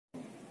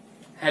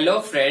Hello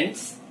friends,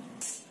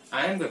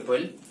 I am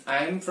Vipul.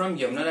 I am from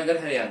Yamunanagar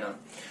Haryana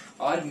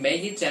और मैं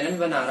ये चैनल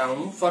बना रहा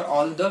हूँ for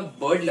all the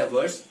bird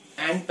lovers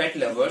and pet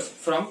lovers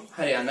from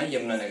Haryana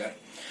Yamunanagar.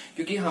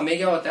 क्योंकि हमें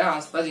क्या होता है,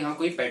 आसपास यहाँ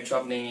कोई पेट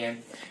शॉप नहीं है,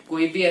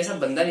 कोई भी ऐसा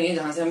बंदा नहीं है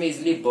जहाँ से हमें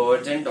इजिली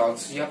बर्ड्स एंड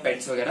डॉग्स या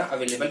पेट्स वगैरह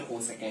अवेलेबल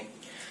हो सकें।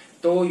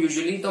 तो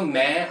यूजुअली तो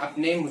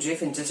मुझे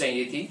फिंचेस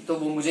चाहिए थी, तो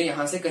वो मुझे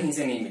यहाँ से कहीं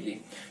से नहीं मिली।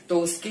 तो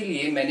उसके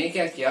लिए मैंने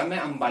क्या किया, मैं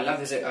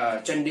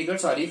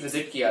चंडीगढ़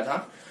विजिट किया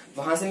था।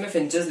 वहां से मैं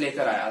फिंचेस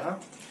लेकर आया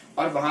था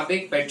और वहां पे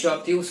एक पेट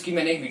शॉप थी, उसकी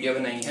मैंने एक वीडियो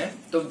बनाई है।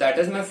 तो that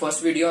is my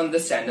first video on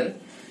this channel.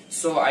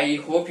 So I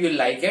hope you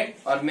like it.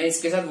 और मैं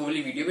इसके साथ वो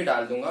वाली वीडियो भी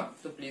डाल दूंगा,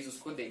 तो प्लीज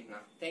उसको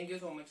देखना। Thank you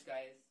so much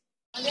guys.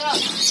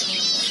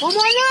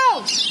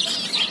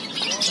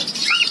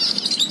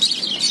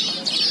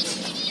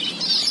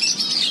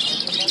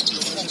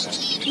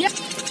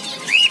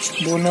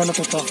 बोलने वाला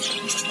कुत्ता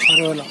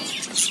हरे वाला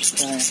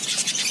क्या है?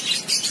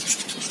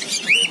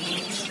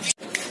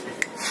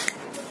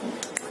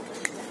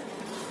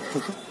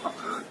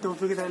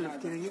 टोपी की तरह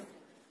लटकी रही है,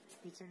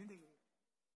 पीछे नहीं देख रही।